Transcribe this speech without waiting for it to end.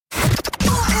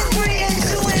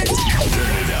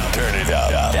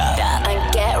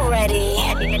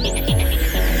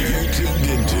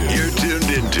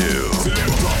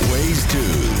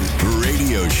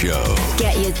Show.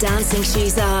 Get your dancing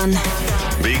shoes on.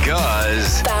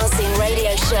 Because Bouncing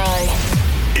Radio Show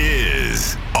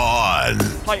is on.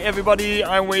 Hi everybody,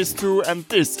 I'm Waze2 and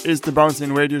this is the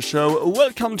Bouncing Radio Show.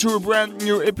 Welcome to a brand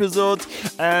new episode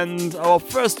and our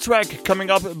first track coming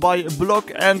up by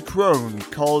Block and Crone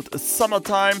called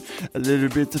Summertime. A little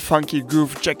bit funky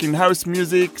groove checking house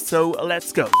music, so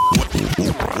let's go.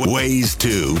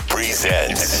 Waze2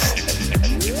 presents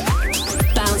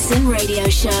Bouncing Radio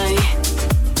Show.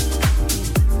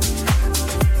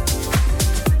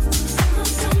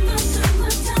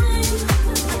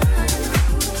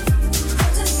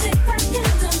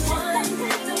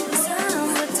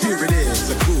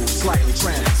 Slightly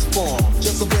transformed,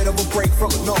 just a bit of a break from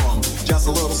the norm, just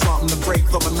a little something to break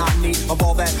the monotony of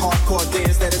all that hardcore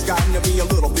dance that has gotten to be a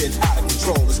little bit out of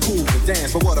control. It's cool to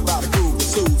dance, but what about a groove that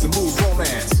soothes and moves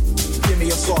romance? Give me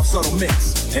a soft, subtle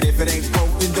mix, and if it ain't broke,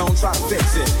 then don't try to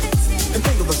fix it. And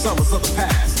think of the summers of the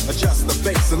past, adjust the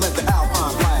bass and let the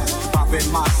alpine blast. Pop in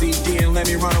my CD and let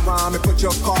me run around and put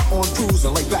your car on cruise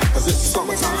and lay back, cause it's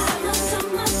summertime.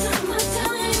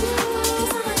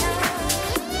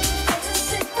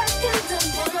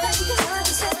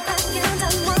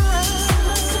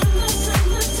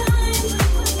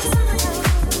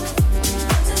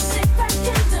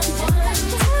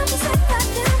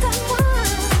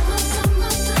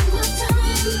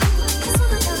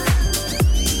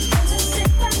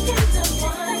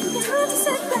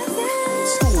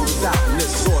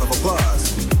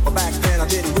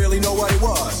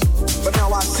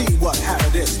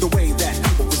 It's the way that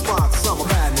people respond to summer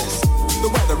madness. The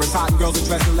weather is hot and girls are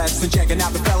dressing less and checking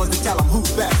out the fellas to tell them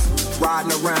who's best. Riding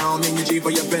around in your Jeep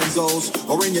or your Benzos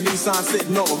or in your Nissan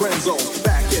sitting on Lorenzo's.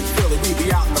 Back in Philly, we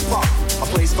be out in the park. A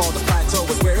place called the Plateau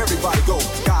is where everybody goes.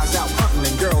 Guys out hunting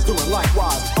and girls doing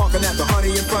likewise. Honking at the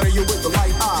honey in front of you with the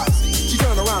light eyes. She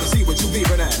turn around and see what you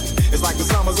beeping at. It's like the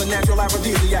summer's a natural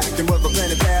aphrodisiac. And with a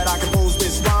pen and pad, I compose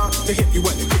this rhyme to hit you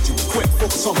and to get you quick for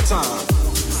the summertime.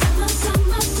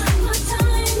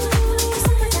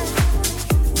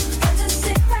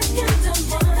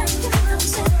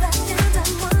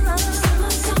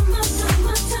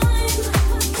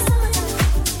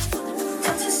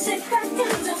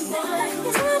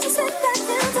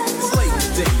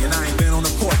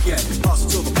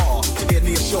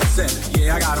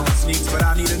 Yeah, I got on sneaks, but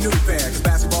I need a new pair. Cause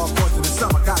basketball courts in the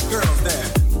summer got girls there.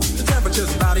 The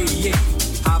temperature's about 88.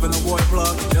 Hop in the water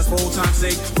plug, just for old time's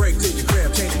sake. Break to your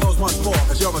crib, change clothes once more.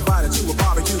 Cause you're invited to a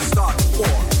barbecue to start at 4.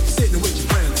 Sitting with your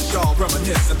friends, y'all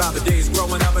reminisce about the days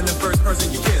growing up and the first person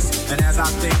you kiss. And as I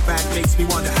think back, makes me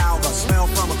wonder how the smell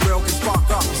from a grill can spark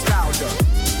up nostalgia.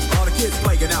 All the kids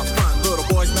playing out front, little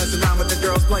boys messing around with the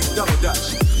girls playing double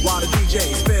dutch. While the DJ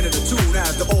spinning a tune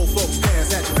as the old folks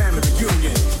dance at your family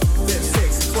reunion. Then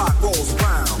 6 o'clock rolls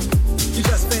around. You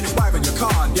just finished wiping your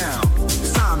car down. It's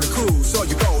time to cruise, so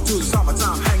you go to the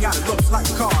summertime hangout. It looks like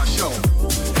a car show.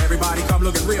 Everybody come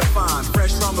looking real fine.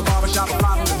 Fresh from the barbershop, or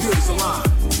live from the beauty salon.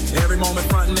 Every moment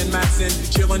frontin' and maxin'.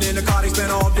 Chillin' in the car, they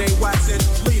spend all day waxing.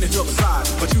 Leaning to the side,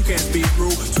 but you can't speed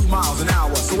through 2 miles an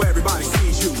hour, so everybody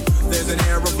sees you. There's an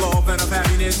air of love and of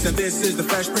happiness, and this is the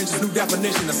Fresh Prince's new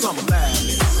definition of summer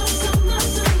madness.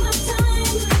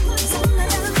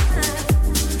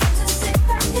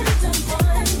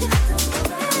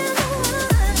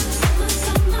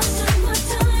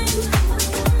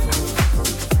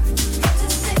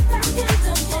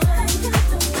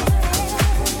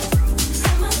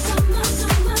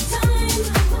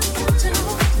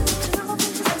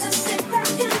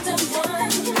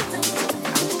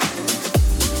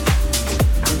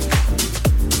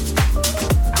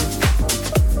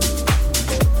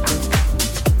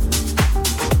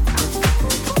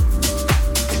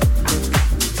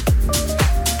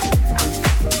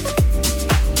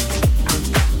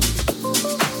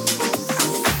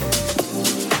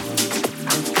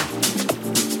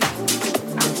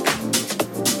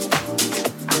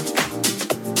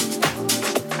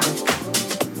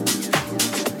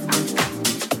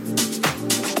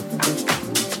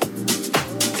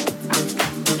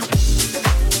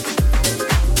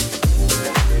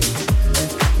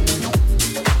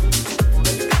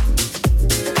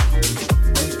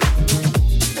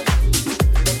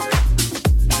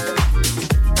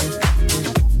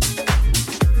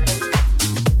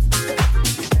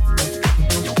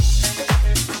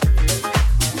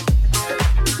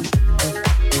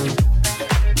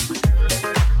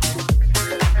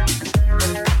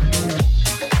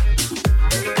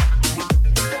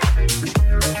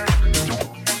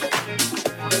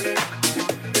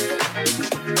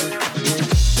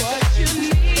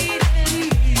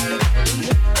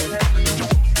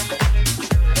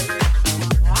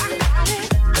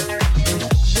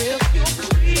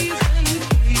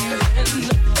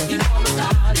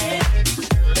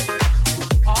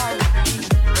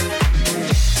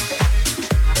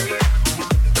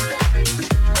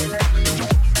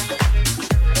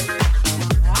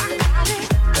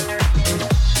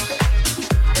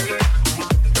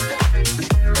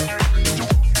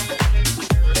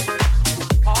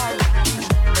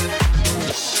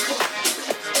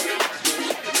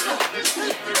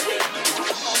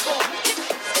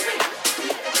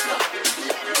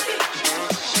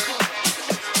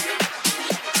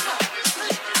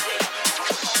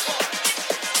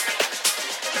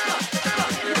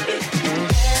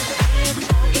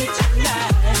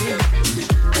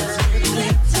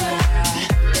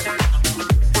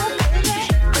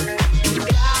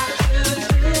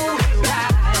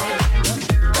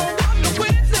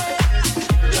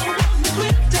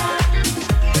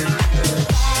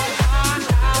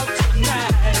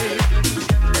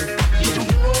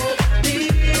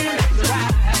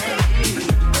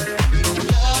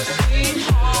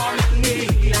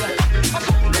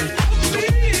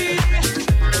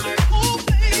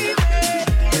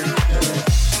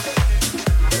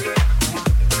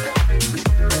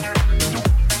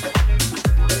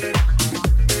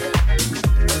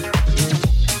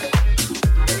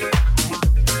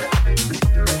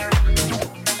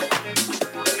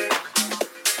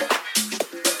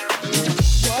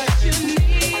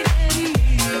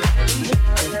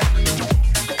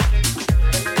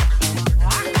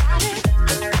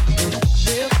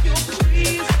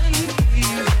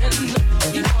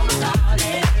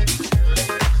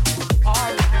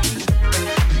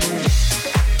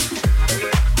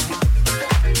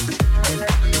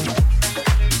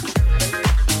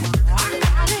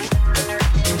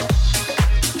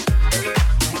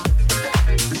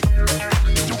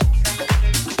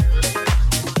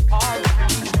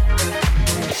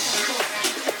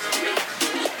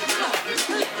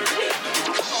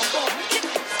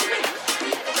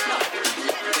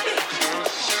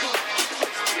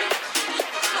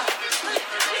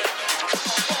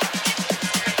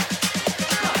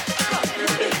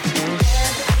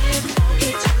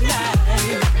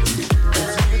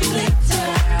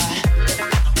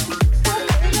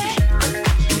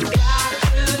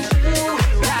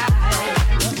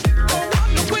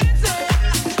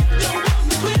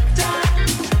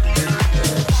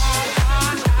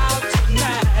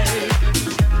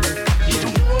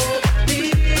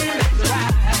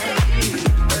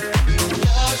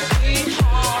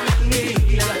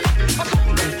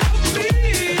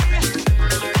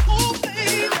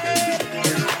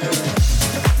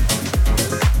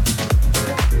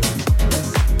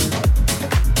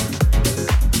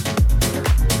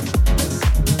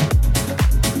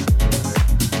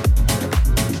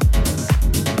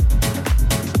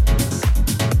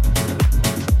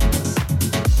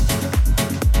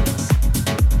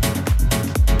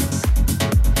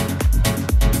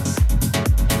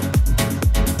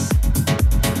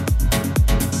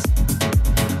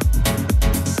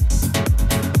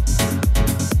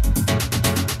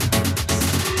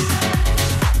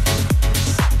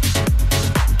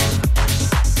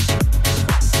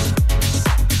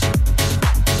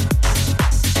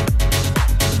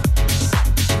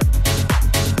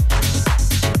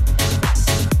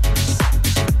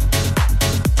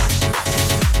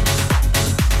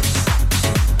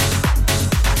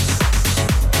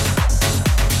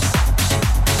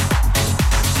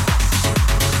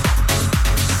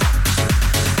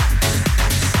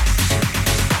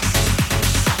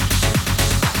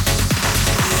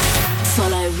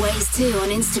 Ways2 on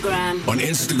Instagram. On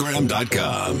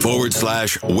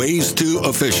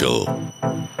Instagram.com/Ways2Official.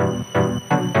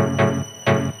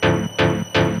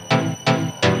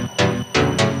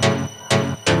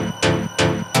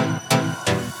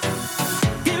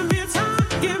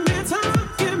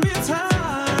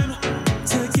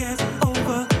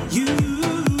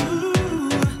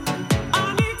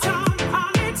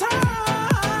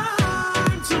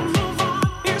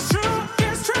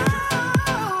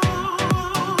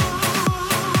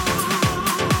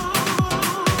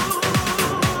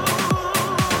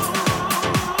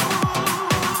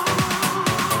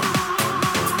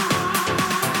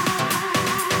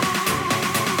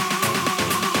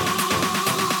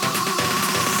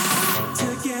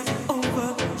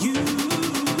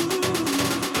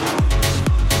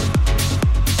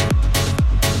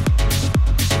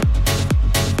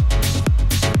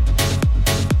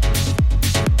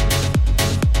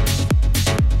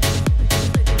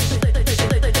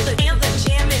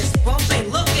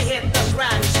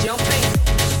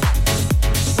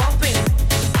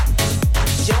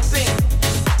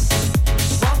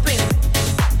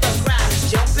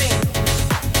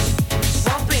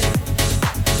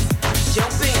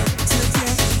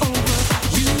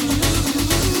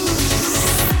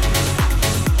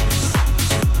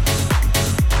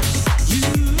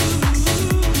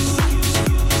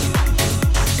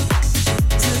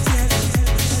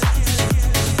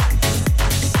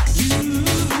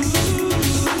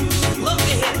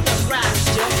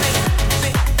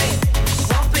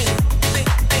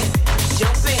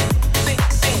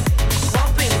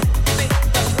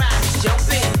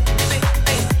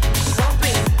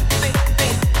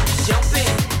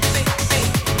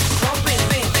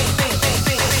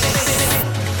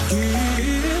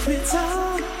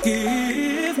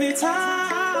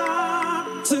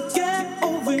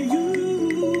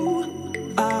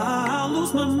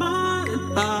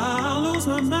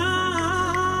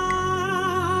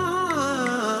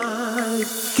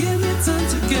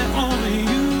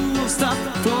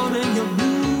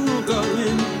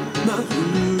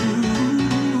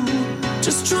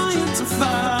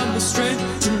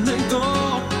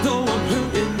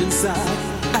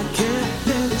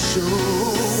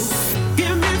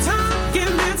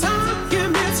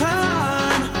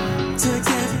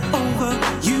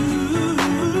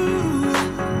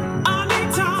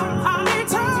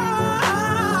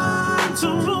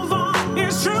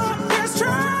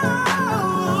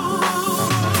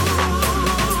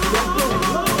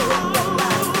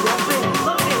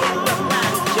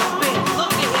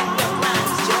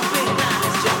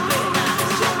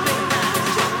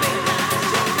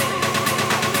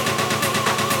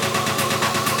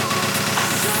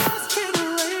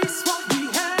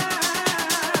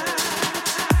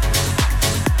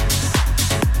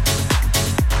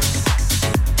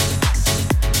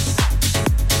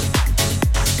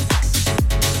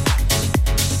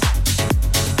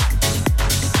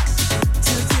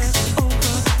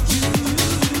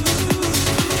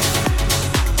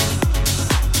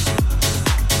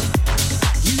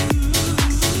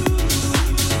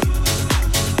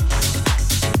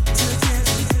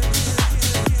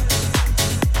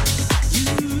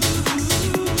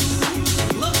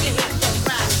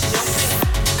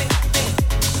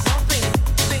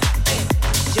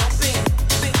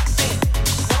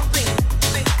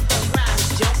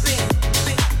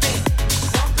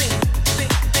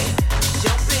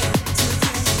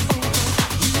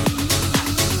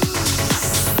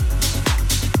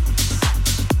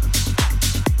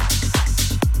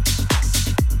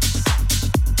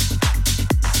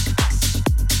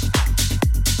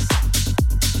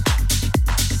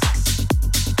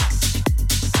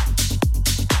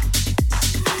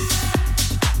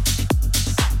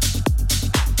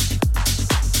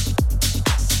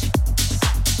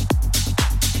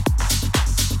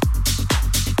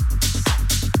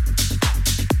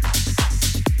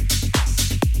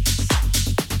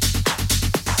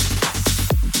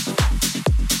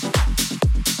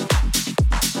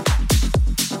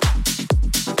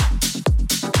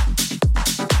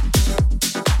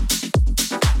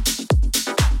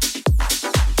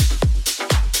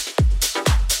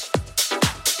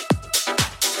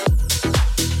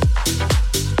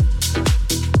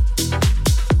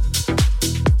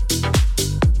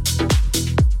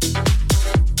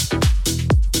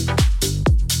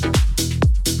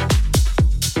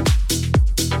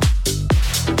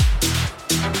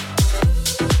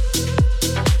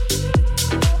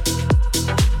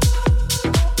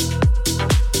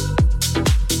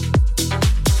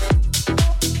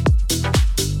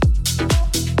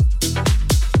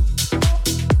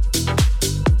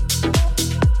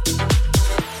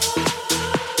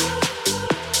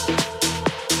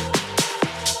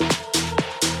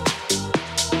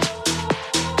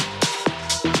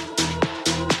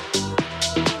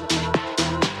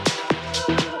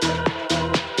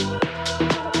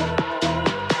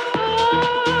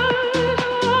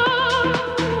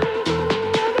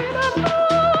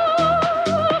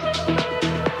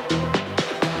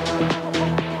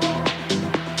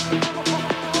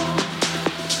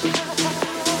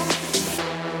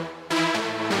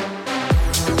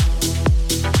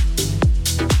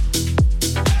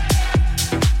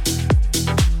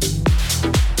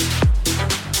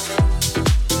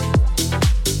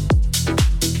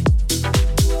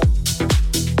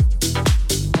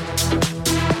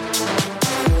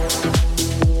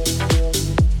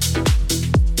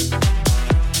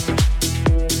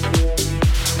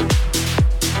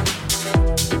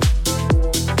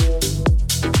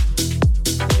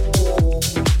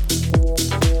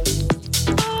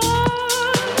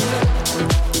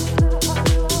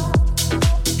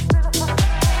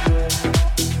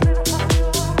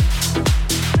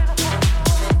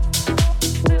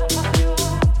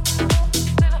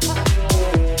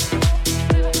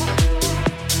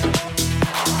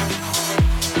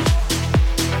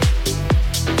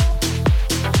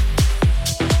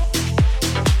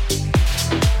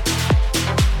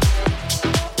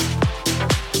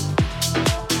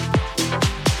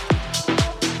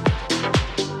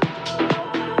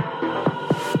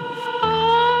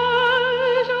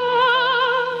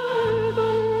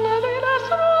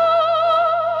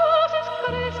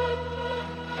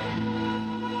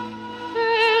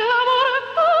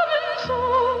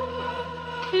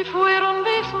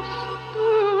 besos,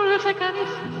 dulce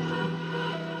caricia,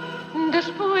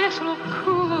 después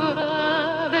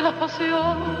locura de la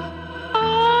pasión.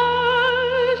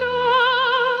 Ay, yo,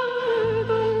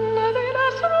 donde de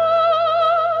las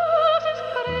rosas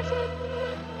crecen,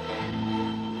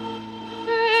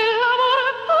 el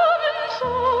amor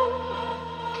comenzó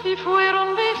y fueron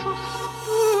besos,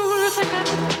 dulce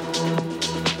caricia,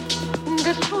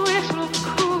 después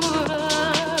locura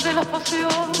de la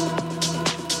pasión.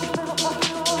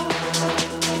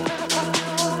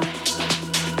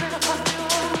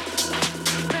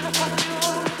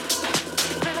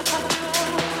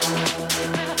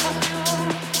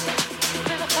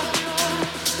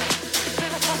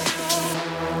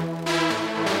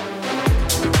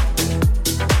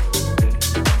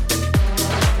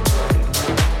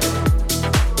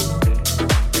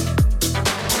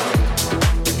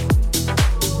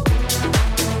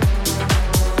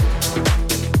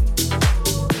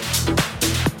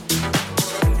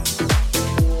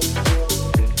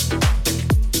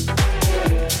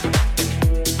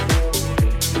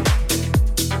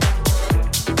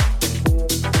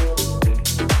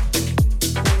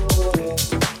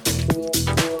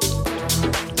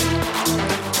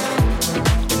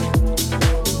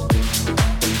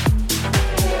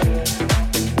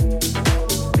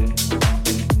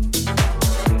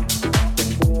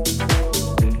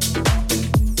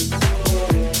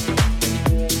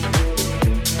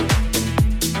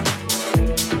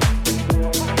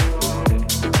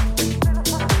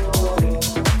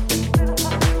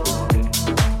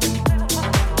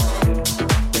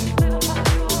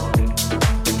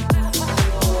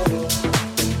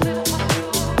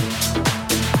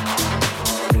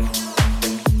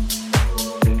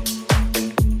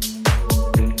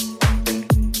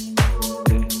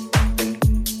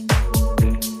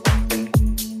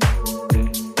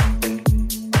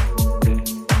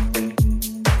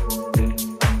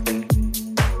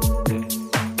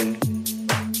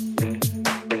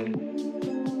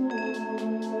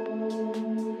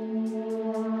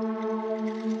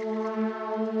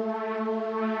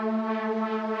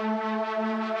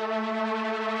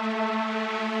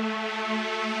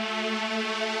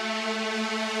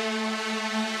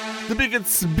 The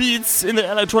biggest beats in the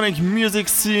electronic music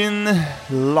scene,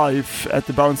 live at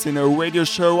the Bouncing Radio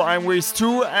Show. I'm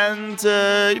Waze2, and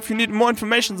if you need more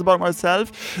information about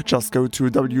myself, just go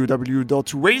to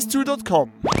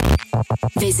www.waze2.com.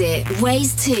 Visit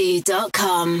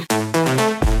waze2.com.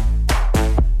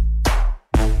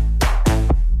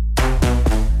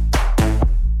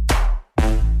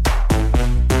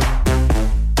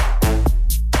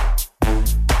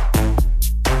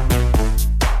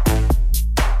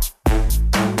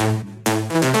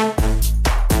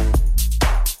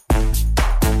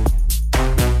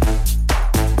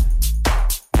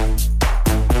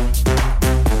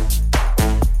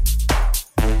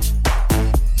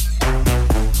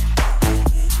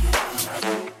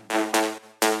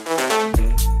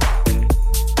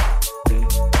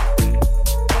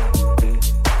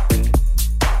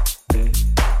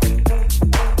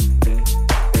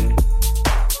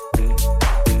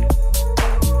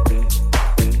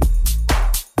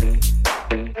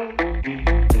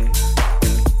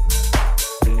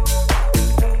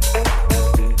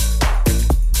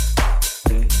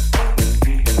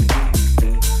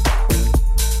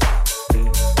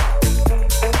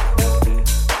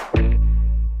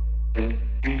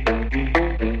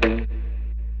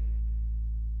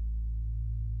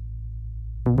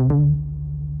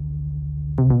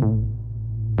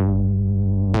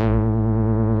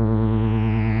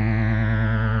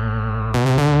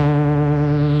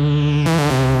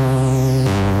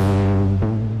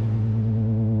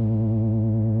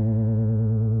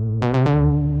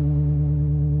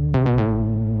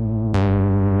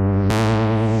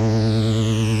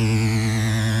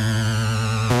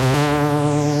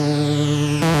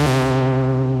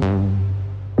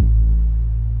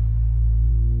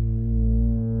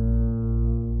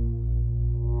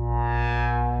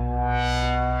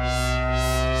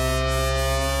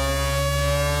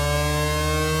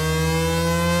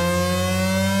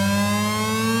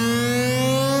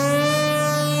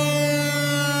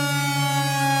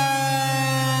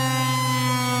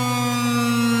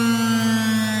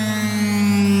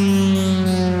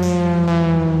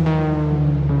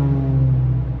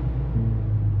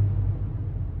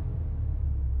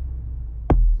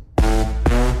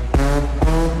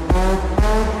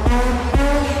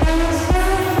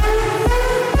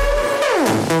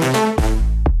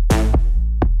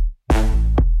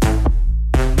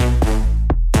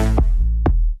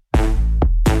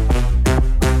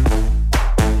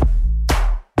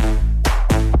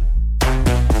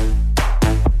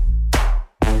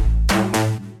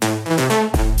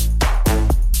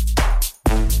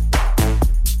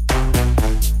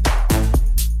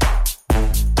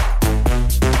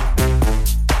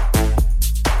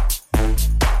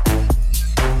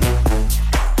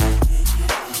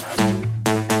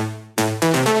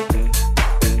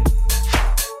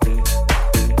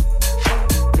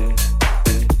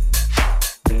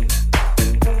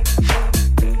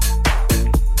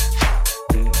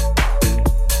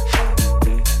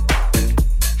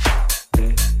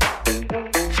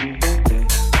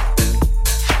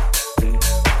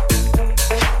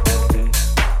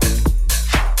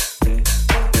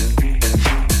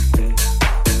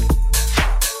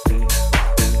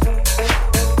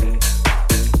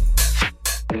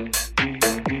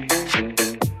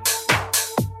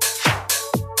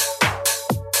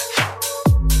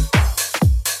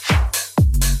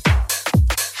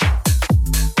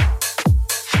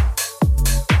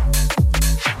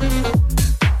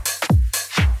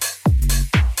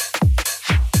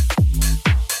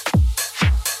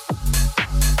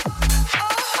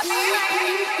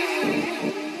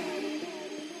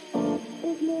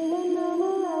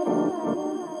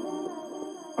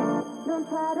 Don't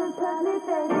try to touch me,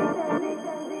 baby.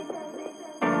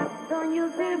 Don't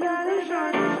use me, baby.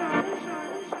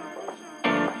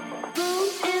 Boom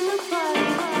in the party.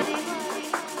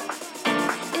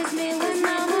 It's me when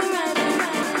I'm arriving.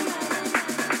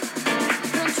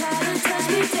 Don't try to touch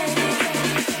me, baby.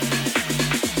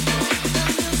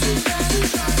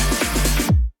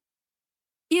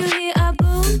 You hear a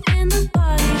boom in the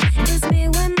party. It's me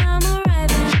when I'm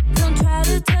arriving. Don't try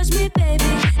to touch me, baby.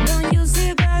 Don't use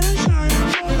it, baby.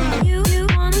 You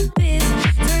want a piece.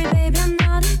 Sorry, baby, I'm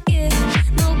not a gift.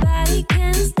 Nobody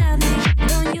can stop me.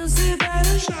 Don't use it,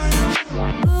 baby.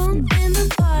 Boom in the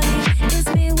party. It's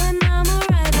me when I'm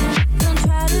arriving. Don't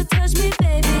try to touch me,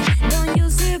 baby. Don't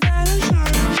use it, baby.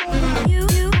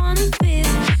 You want a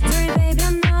piece. Sorry, baby,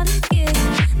 I'm not a gift.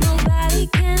 Nobody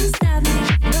can stop me.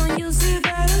 Don't use it,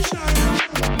 baby.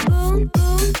 Boom,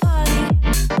 boom, party.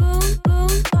 Boom,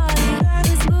 boom, party.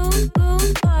 It's boom, boom,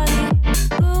 party.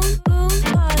 Boom, boom,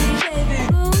 party. Baby,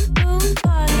 boom, boom,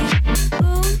 party.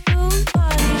 Boom, boom,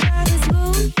 party. It's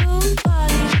boom, boom,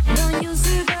 party. Don't use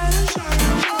it, baby.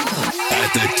 At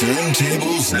the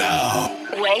turntables now.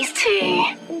 Ways 2.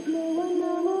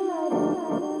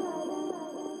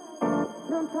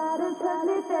 Don't try to touch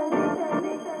me, baby.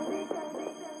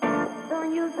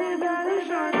 Don't use it, baby.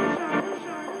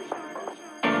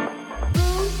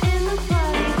 Boom in the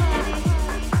party.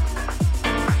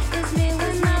 It's me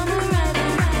when I'm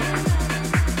arriving.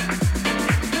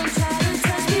 Don't try to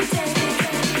touch me, baby.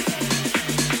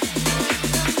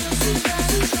 Don't use it,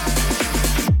 baby.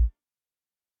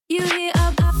 You hear up.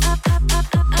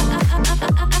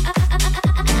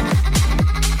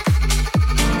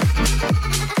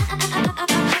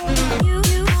 You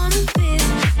want a piece.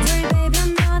 Sorry, baby,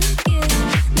 I'm not a gift.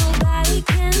 Nobody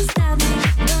can stop me.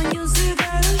 Don't use it,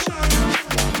 baby.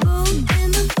 Boom in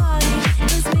the party.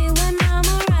 It's me when I'm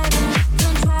arriving.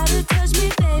 Don't try to touch me,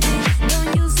 baby. Don't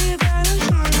use it, baby.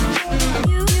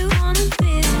 You want a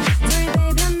piece. Sorry,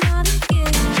 baby, I'm not a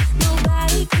gift.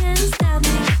 Nobody can stop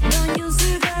me. Don't use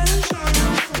it, baby.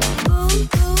 Boom,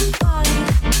 boom, party.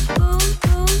 Boom,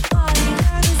 boom, party.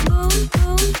 It's boom,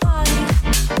 boom, party.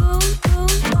 Boom, boom,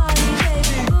 party,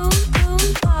 baby. Boom, boom,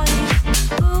 party.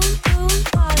 Boom, boom,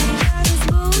 party. It's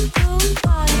boom, boom,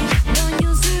 party. Don't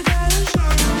use it, baby.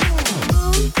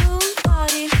 Boom, boom,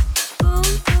 party. Boom,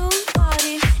 boom,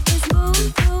 party. It's boom,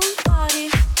 boom, party.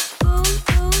 Boom,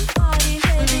 boom, party,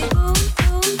 baby. Boom,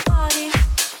 boom, party.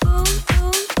 Boom,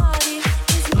 boom, party.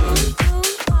 It's boom, boom,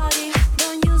 party.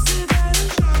 Don't use it, baby.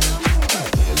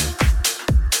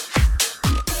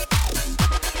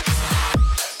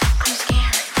 I'm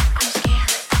scared.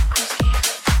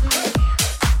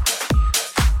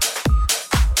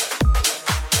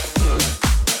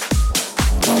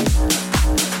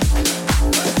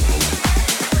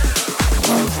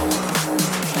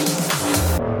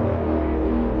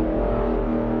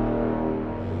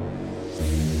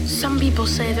 Some people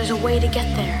say there's a way to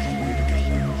get there,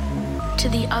 to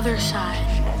the other side.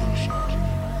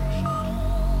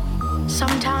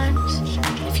 Sometimes,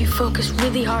 if you focus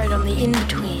really hard on the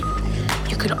in-between,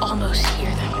 you could almost hear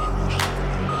them.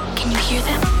 Can you hear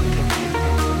them?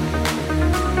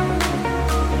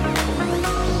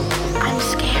 I'm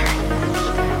scared.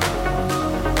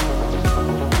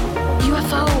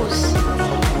 UFOs,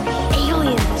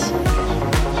 aliens,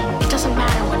 it doesn't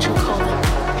matter what you call them.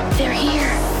 They're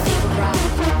here. They've arrived.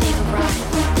 They've arrived.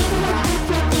 They've arrived.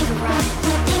 They've arrived.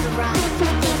 They've arrived.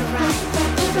 They've arrived.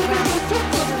 They've arrived.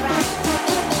 They've arrived.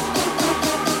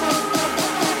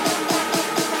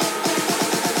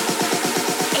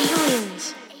 Aliens.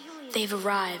 They've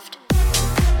arrived.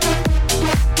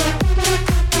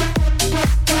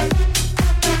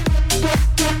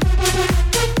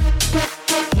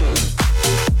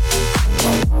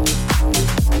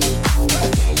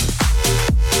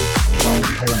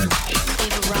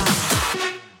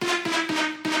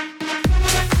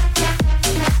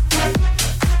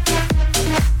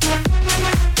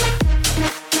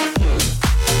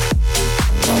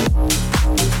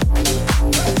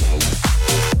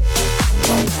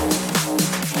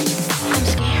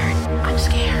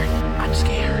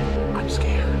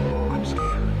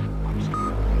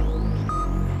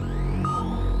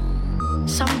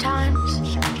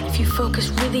 Focus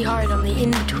really hard on the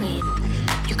in-between,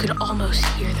 you could almost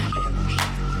hear them.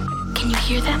 Can you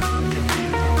hear them?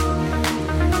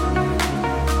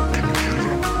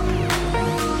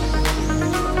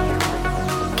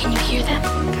 Can you hear them?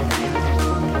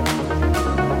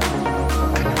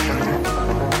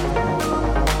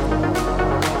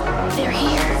 They're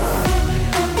here.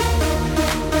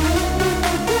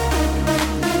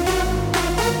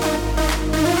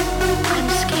 I'm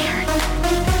scared.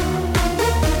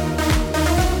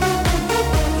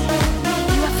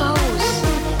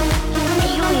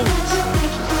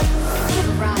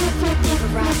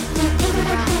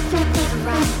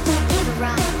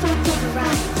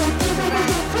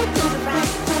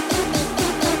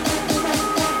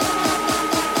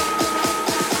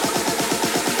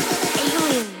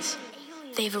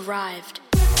 arrived.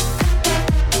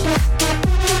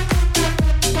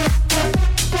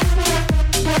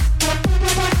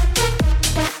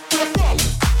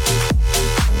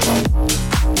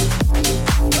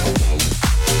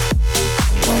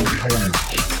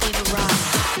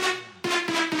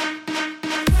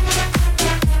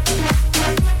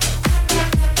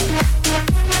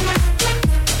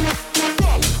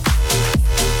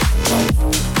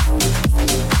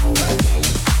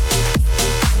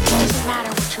 Doesn't matter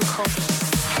what you call me.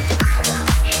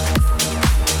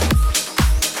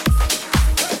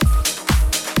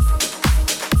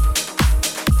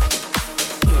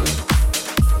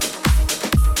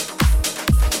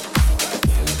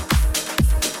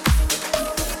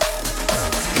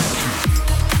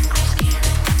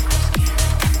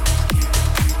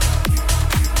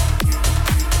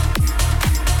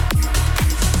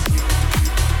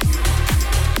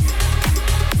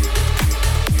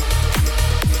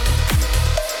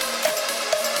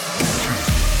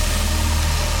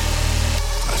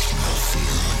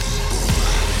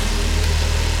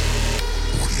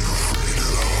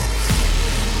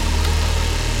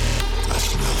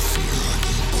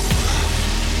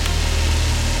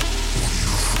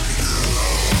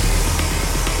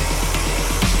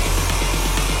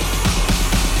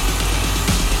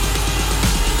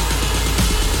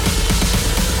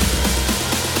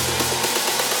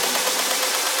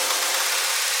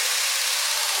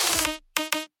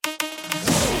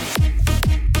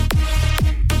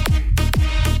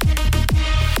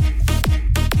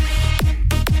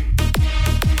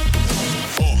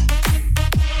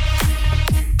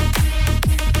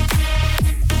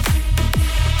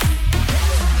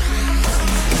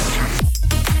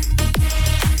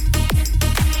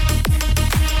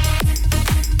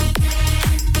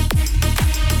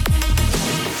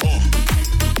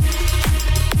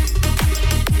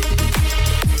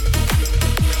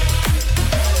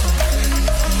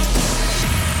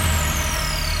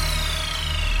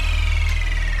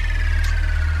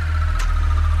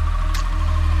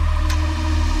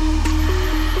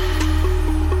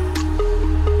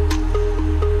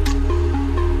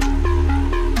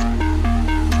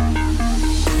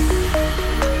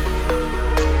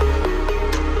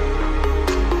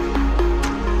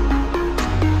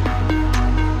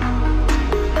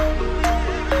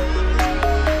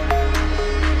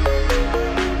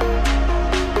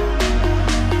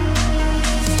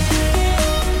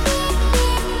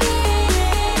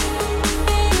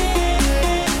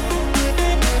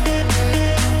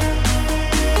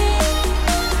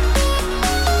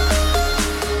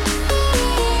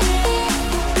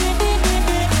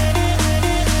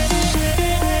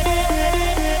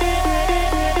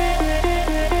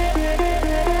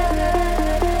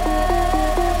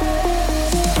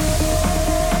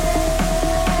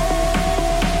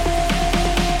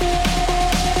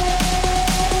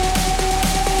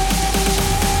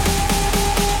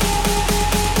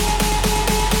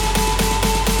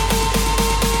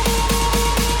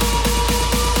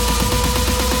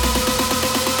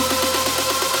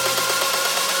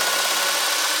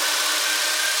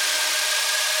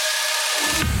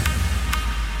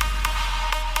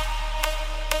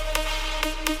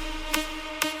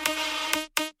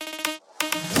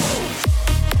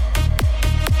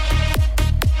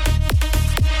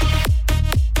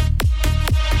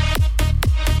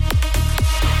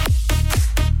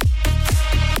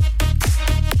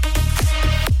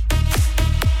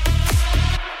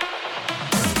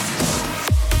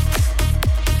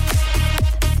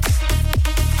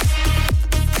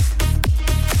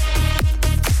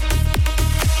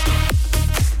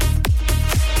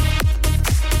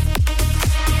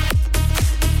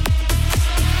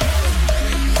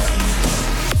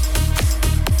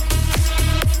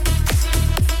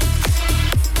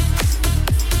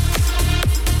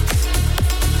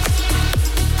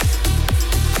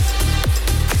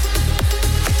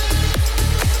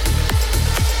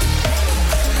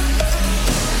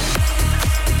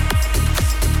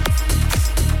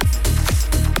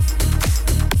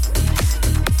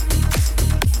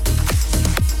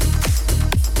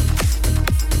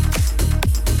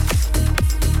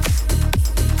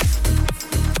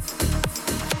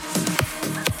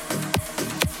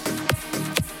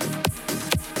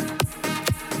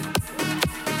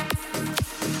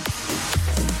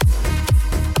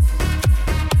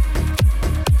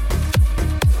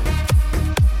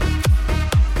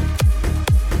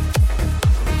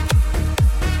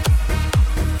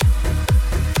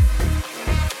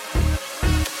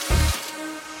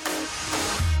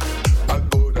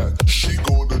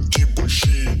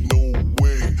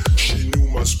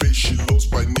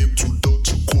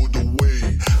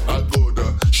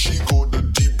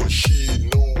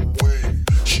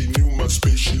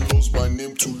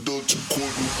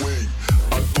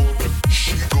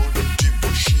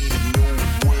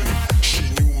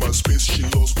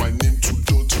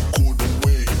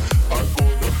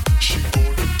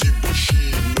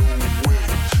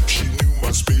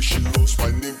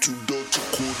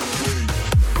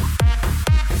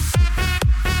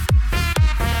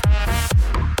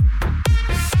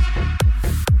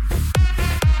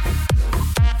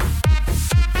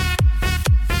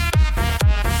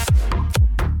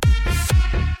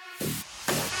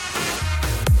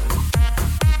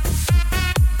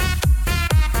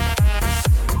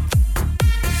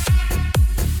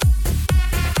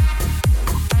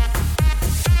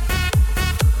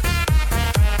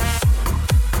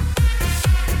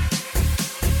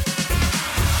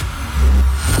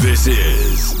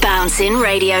 Bouncing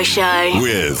Radio Show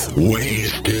with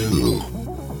Ways 2.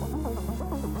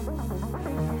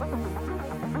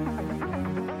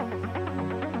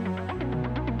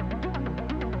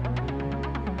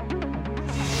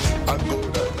 I go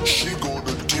that she go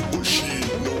the deep, but she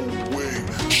no way.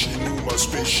 She knew my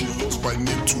space, she lost my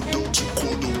name too dull to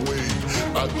call away.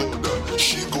 I go that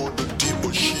she go the deep,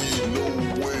 but she no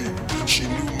way. She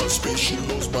knew my space, she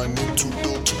lost my name too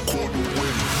dull to call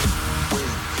away.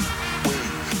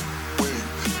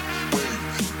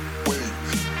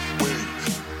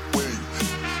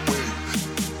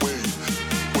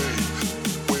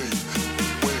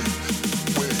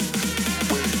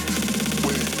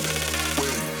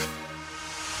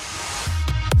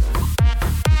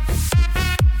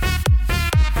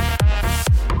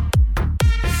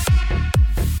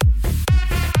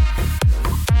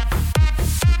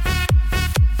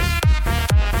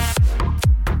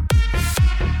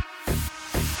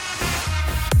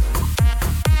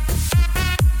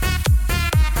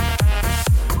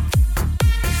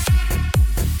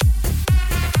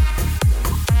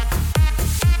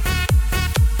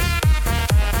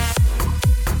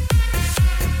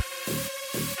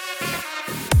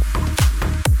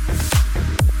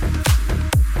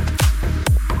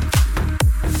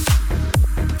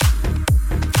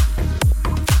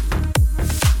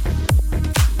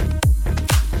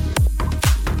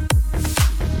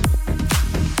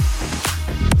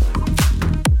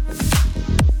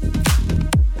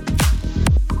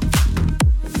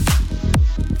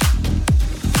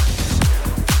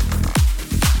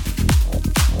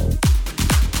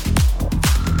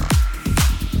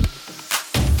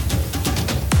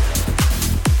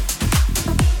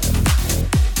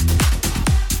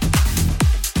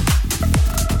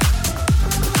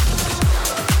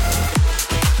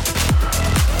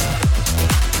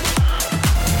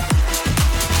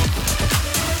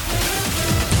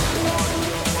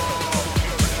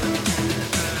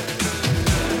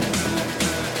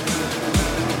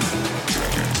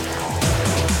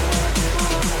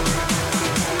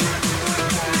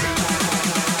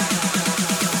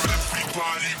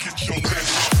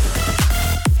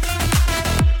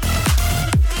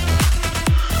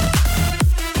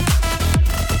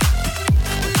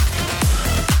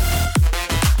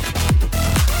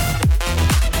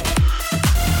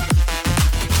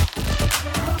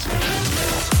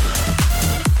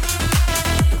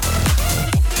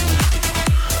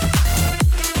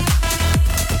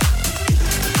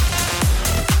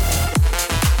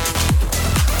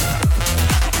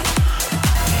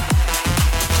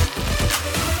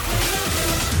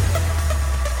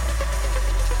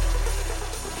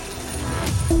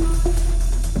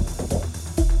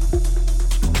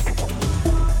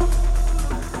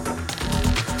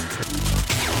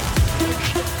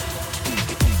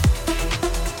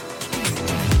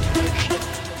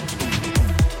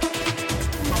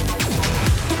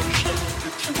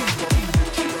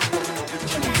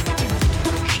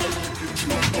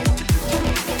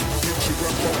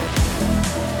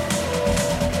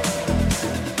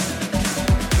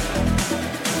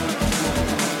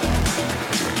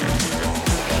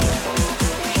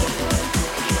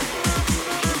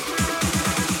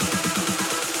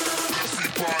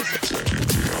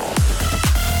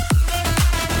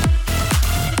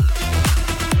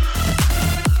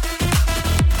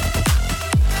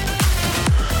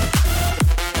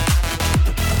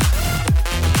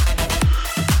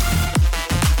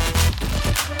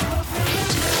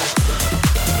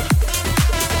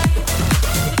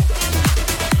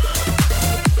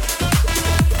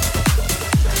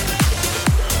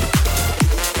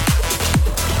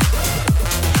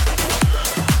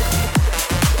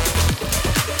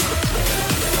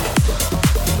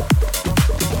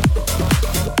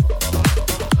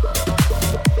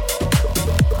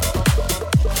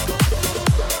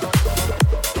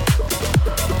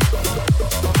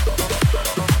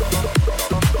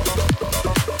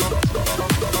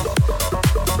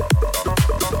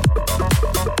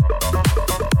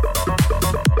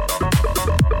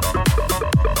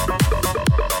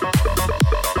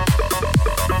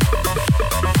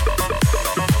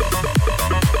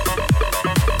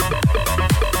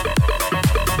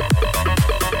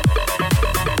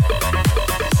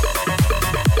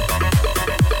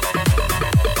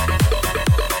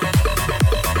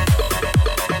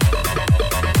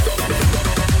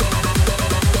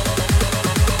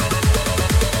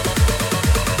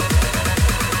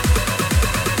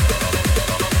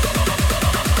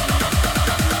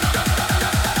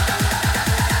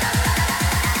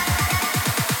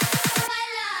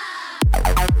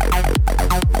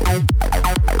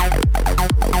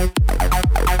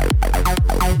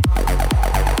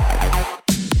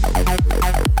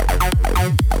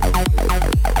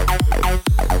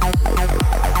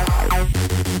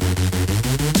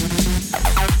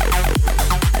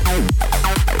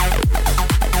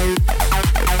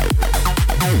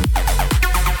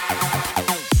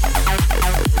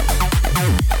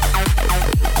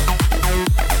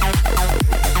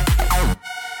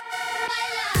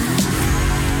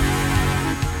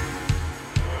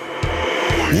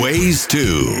 Ways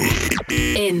 2.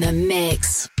 In the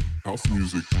mix. House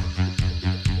music.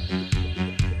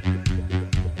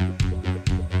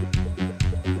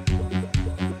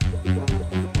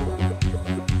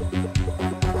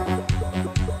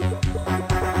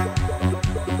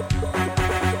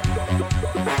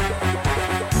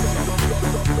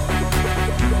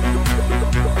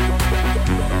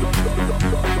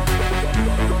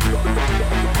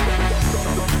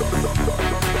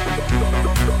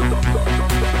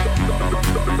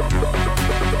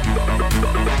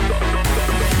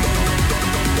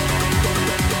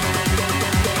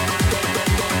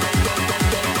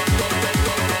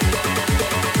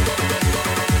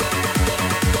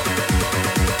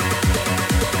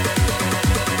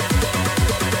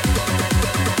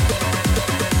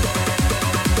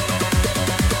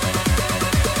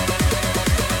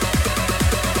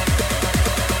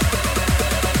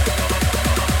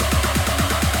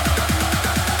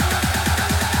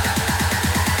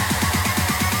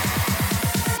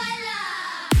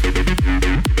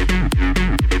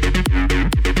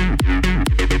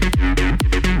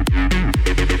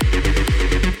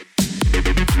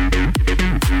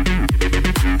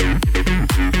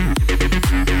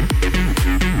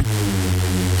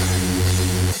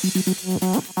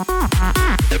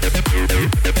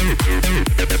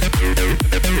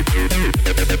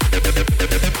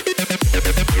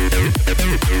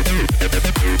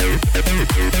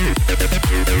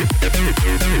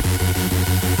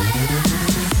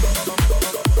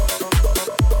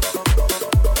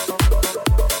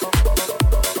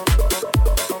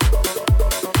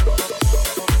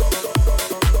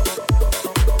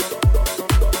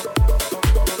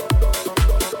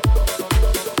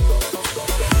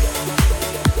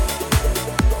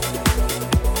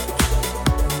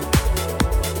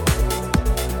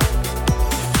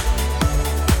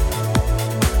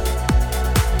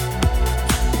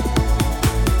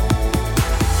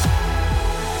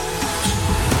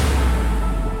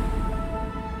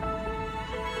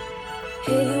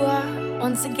 Here you are,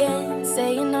 once again,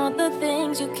 saying all the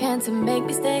things you can to make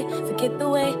me stay. Forget the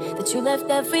way that you left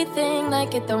everything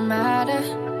like it don't matter.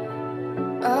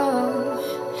 Oh,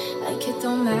 like it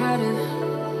don't matter.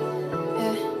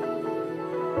 Yeah.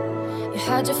 You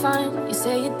had your fun, you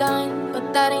say you're done,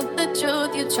 but that ain't the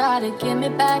truth. You try to get me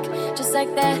back, just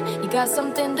like that. You got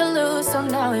something to lose, so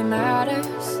now it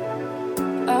matters.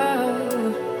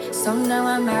 Oh, so now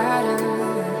I matter.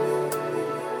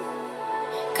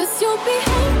 Cause you'll be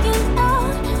hanging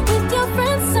out with your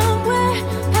friends somewhere,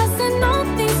 passing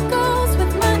on these girls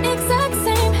with my exact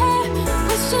same hair,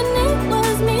 wishing it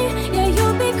was me. Yeah,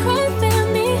 you'll be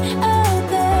craving me out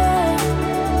there.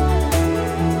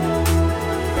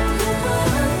 You put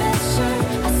on that shirt,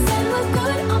 I said look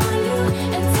good on you,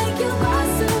 and take you by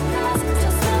surprise.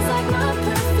 Still smells like my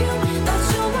perfume. Thought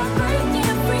you were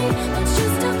breaking free, but you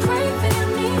still craving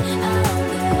me out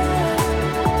there.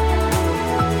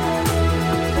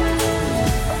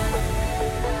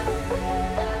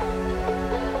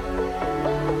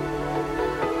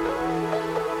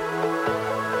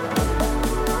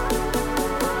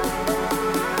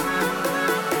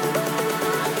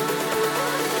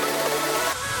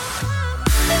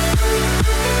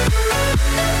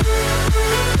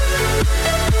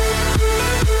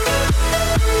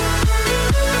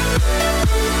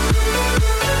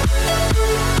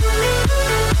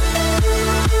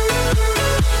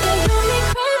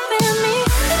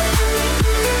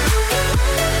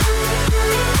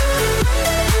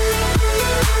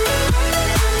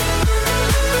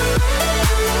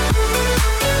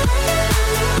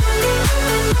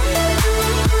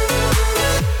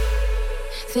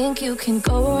 Think you can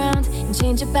go around and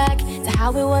change it back to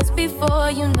how it was before.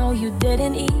 You know you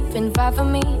didn't even fight for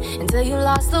me until you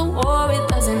lost the war. It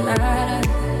doesn't matter.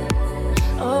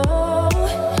 Oh,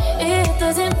 it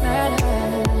doesn't matter.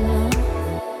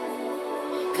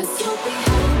 Cause you'll be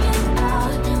hanging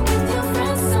out with your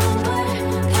friends somewhere,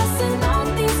 passing on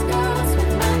these girls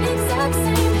with my exact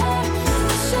same hair,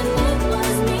 wishing it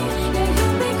was me. Yeah,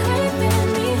 you'll be craving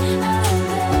me out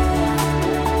there.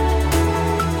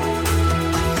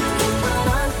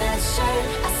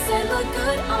 Look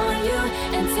good on you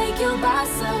and take you by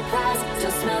surprise.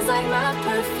 Still smells like my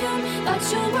perfume. Thought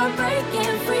you were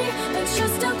breaking free, but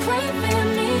you're still craving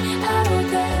me out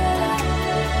there.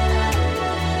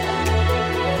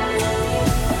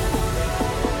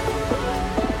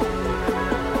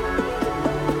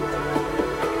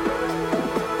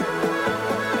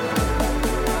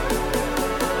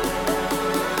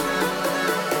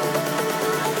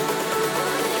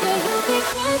 Yeah, you'll be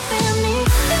craving me.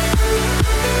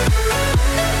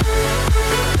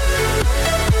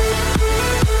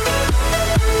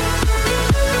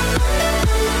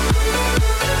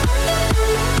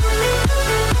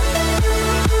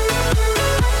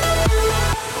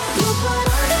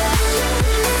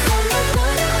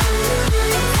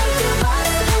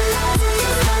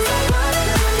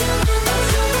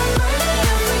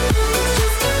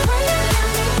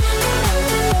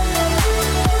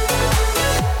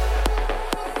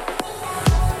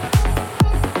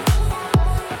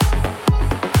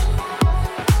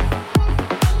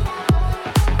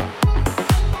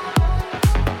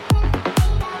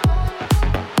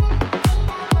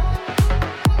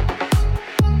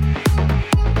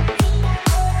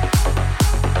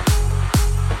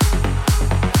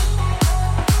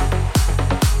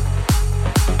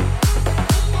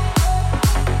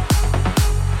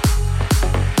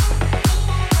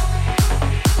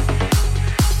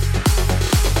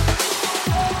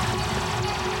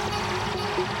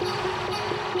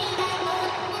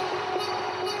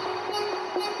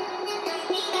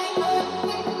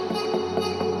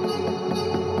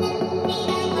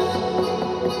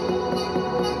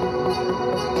 You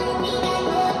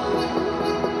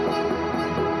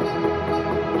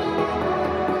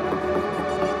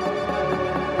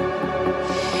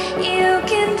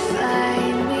can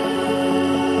find me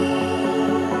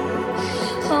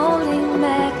holding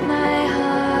back my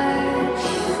heart.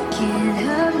 Can't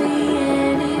hurt me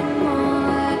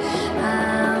anymore.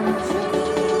 I'm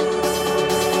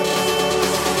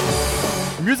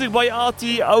Music by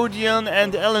Artie, Audion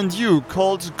and L&U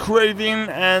called Craving,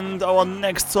 and our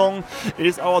next song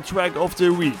is our track of the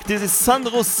week. This is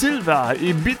Sandro Silva,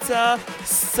 Ibiza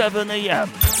 7 AM.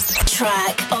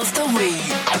 Track of the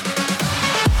week.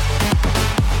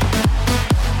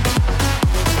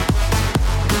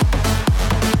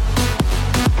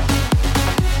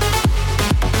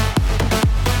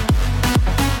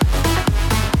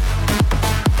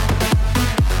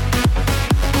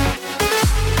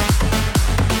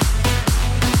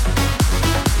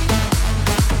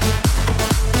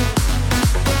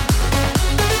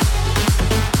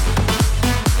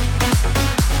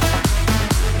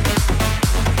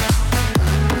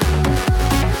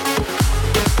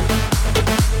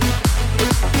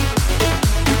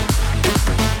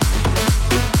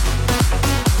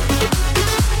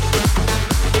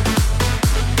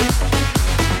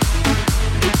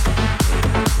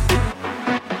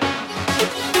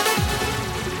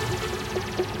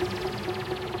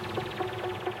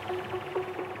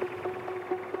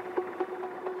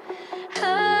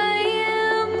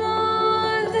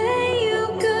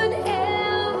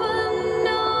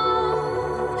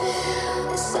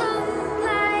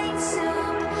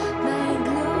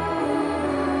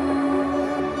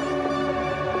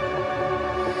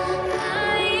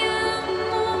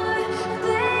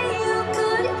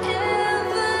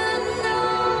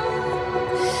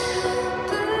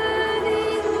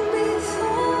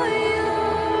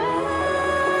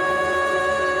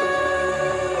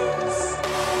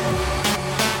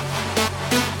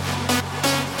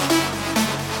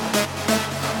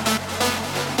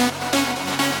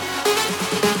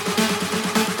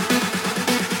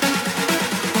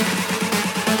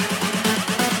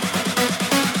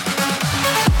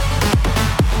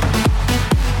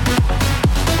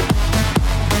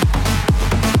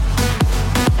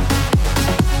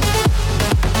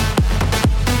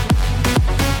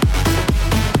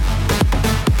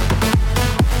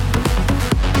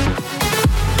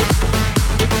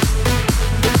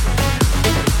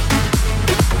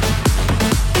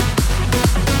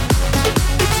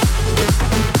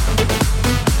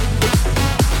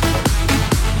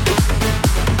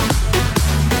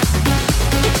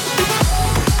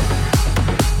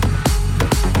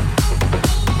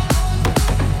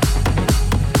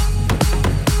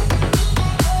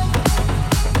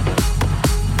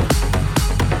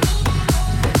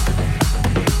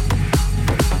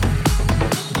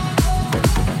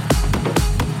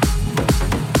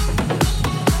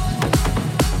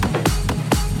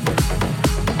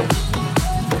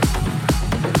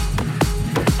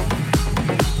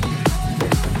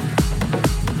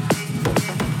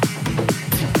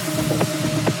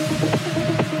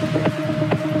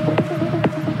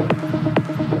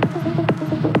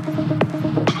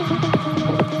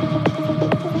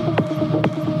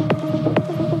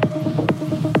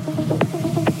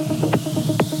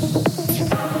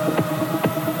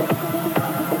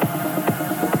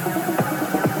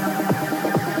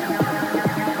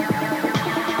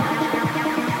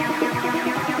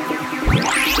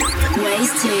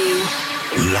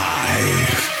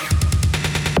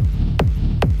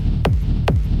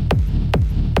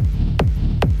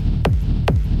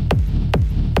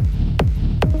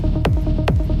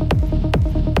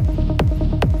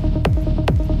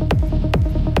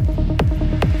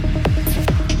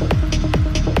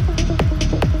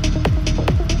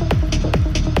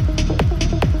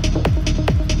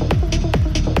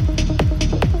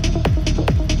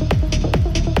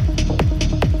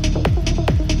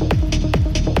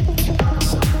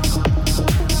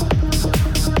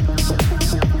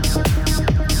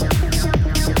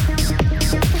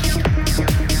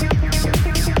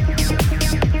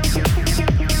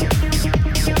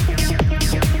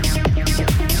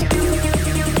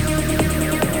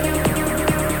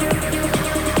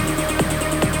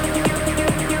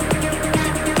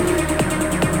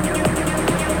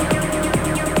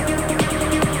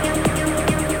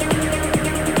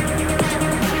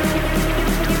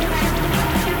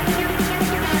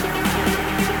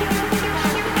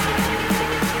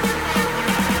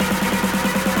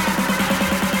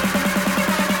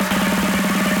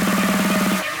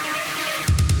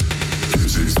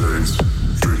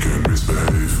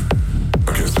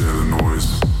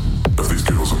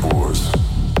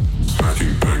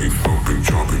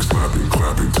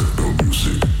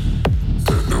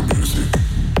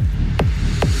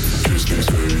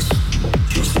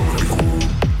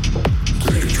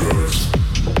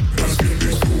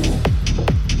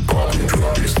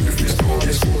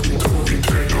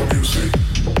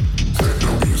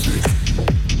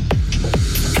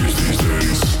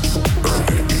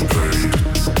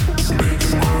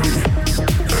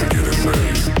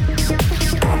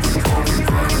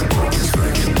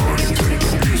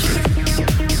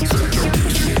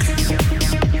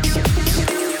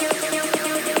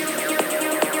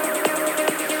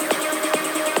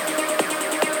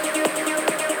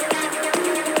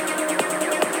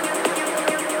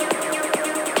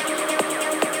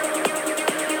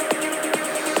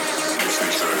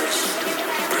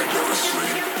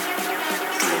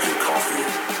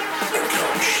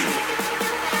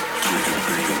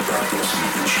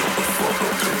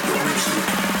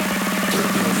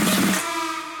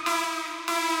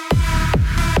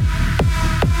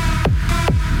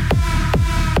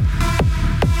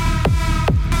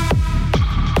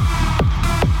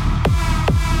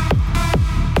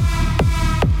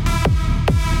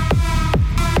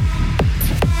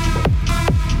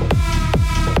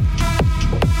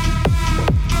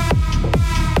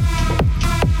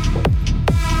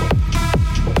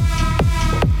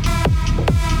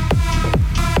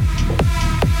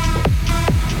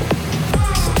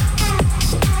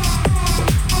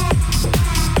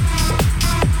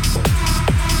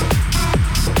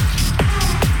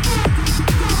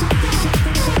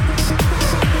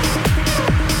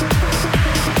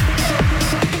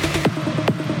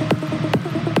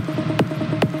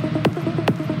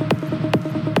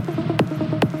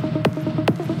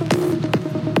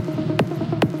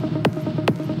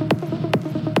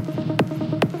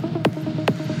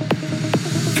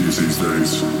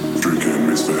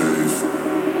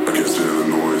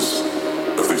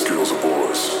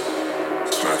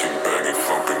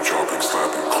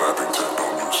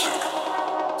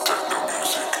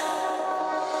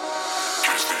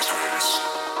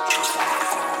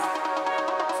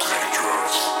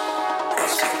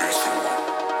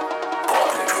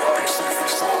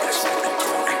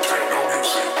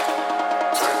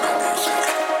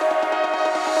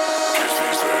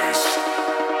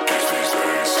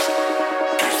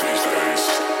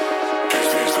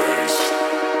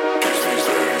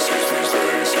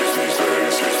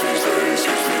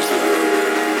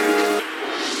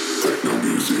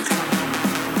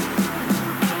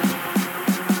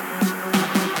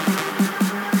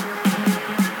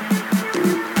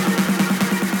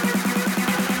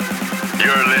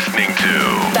 You're listening to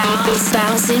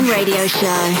Bouncing Radio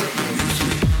Show.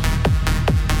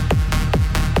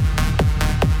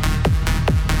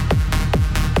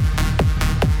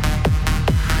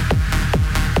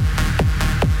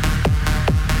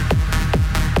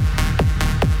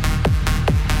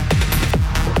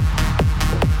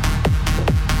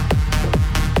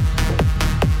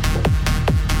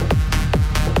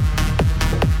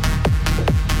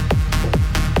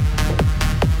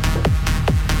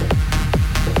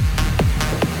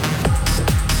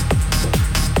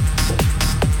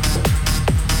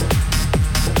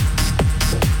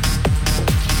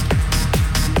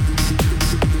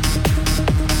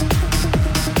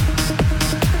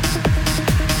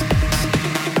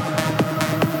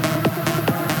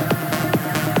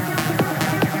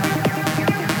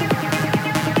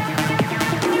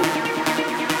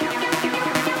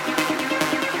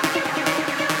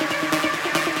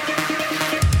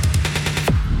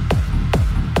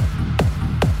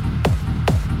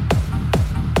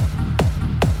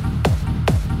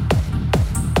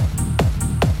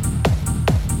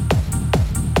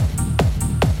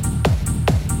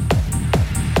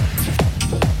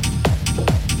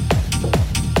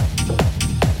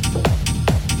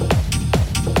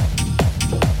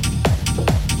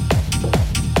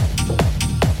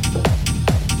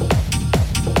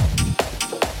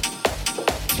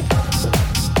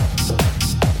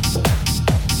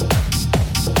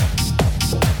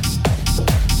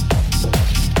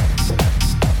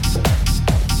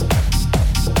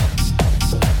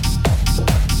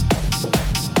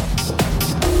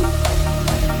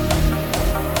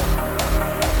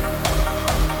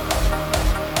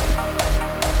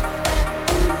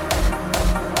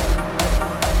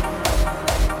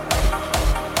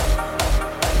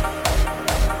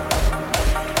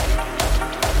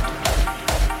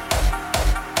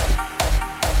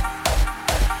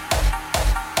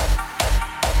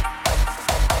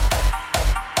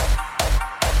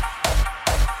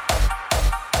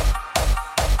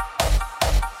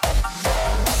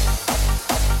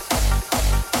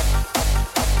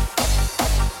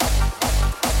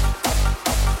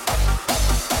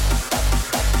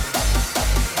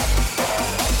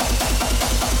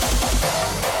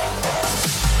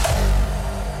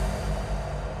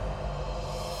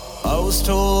 was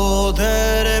told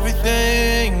that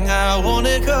everything I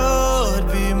wanted could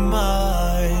be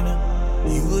mine.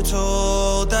 You were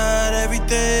told that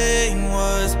everything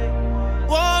was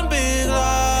one big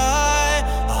lie.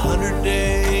 100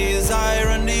 days I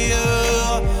run to you,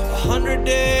 100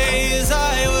 days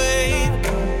I wait,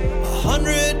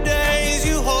 100 days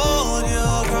you hold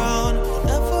your ground.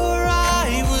 Whatever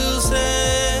I will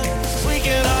say, we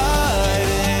can't hide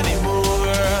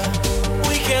anymore.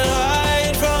 We can't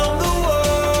hide from the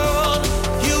world.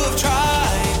 You have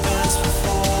tried this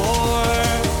before.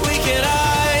 We can't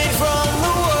hide from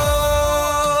the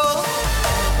world.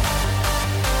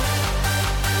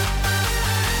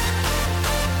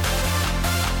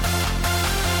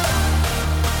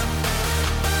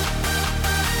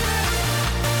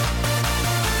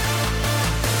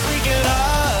 We can't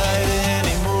hide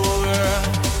anymore.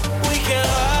 We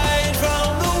can't hide from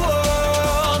the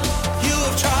world. You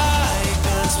have tried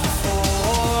this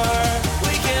before.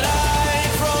 We can't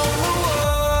hide from the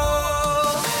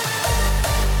world.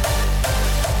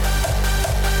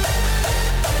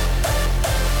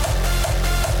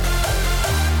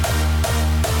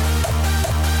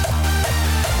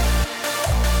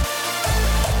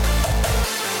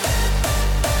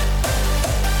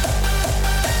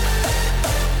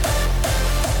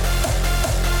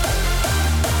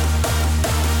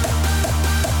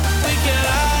 We can't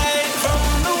hide from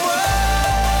the world.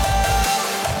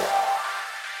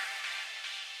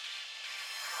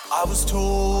 I was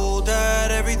told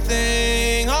that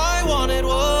everything I wanted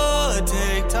would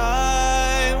take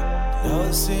time. Now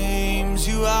it seems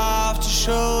you have to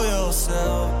show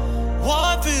yourself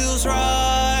what feels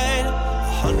right.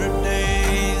 100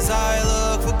 days I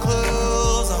look for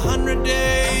clues, 100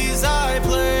 days I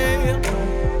play,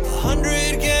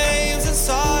 100 games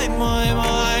inside my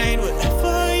mind.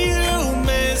 Whatever you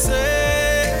may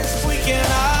say, we can't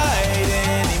hide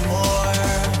anymore.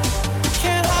 We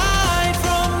can't hide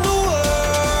from the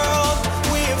world.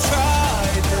 We have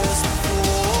tried this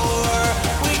before.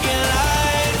 We can't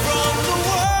hide from the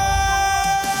world.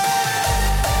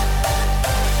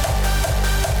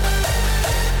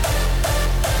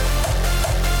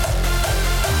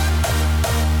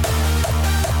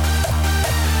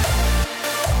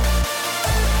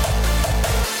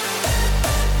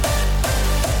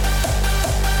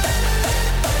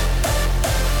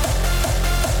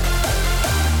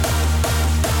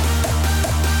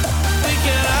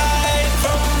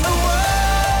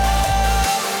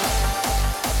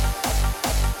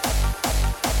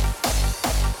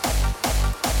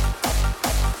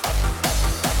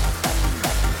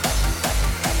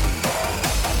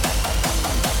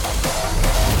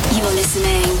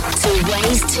 listening to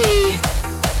Ways 2.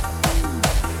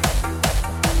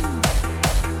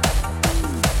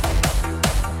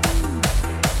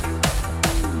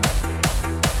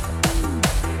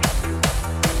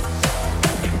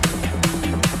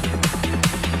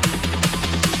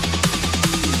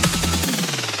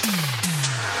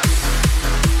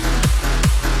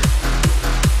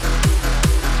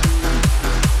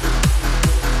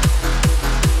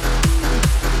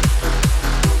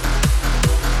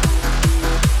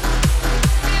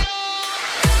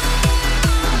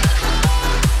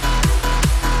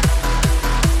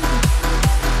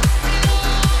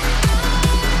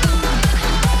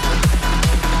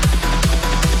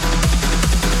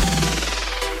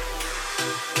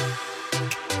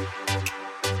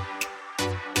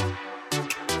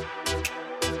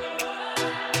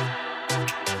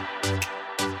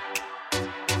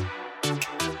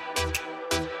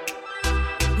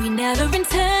 We never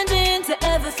intended to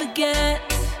ever forget.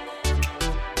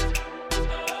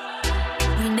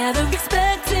 We never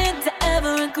expected to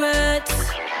ever regret.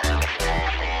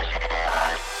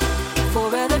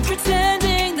 Forever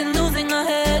pretending then losing our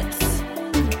heads.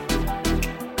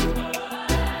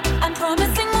 I'm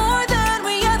promising more than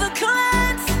we ever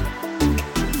could.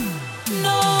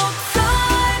 No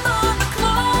time on the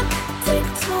clock. Tick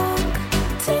tock,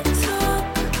 tick tock.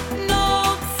 No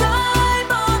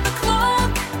time on the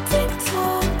clock. Tick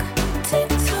tock, tick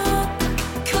tock.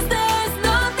 'Cause there's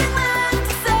nothing left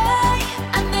to say,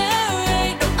 and there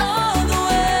ain't no other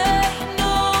way.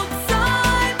 No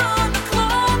time on the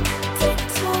clock. Tick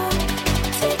tock,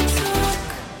 tick tock.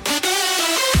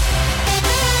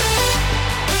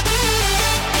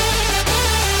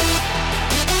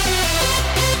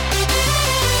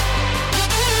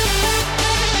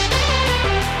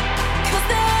 Cause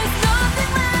there's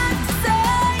nothing left to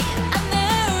say, and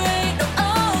there ain't no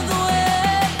other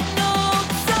way. No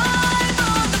time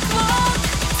on the clock.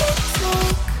 Tick tock,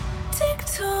 tick tock.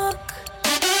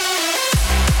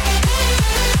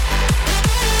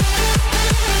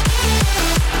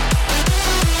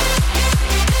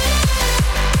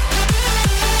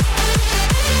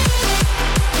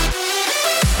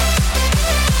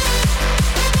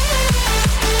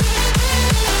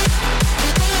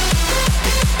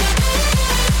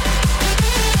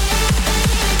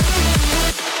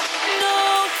 No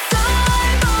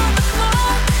time on the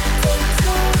clock. Tick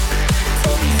tock,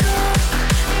 tick tock.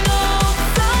 No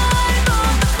time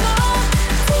on the clock.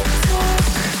 Tick tock,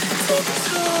 tick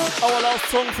tock. Our last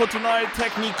song for tonight,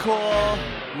 Technicore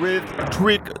with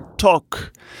Trick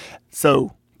Talk.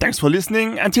 So, thanks for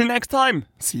listening. Until next time.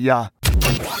 See ya.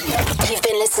 You've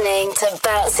been listening to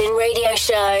Bouncing Radio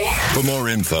Show. For more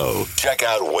info, check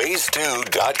out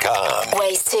ways2.com.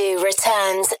 Ways 2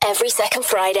 returns every second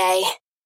Friday.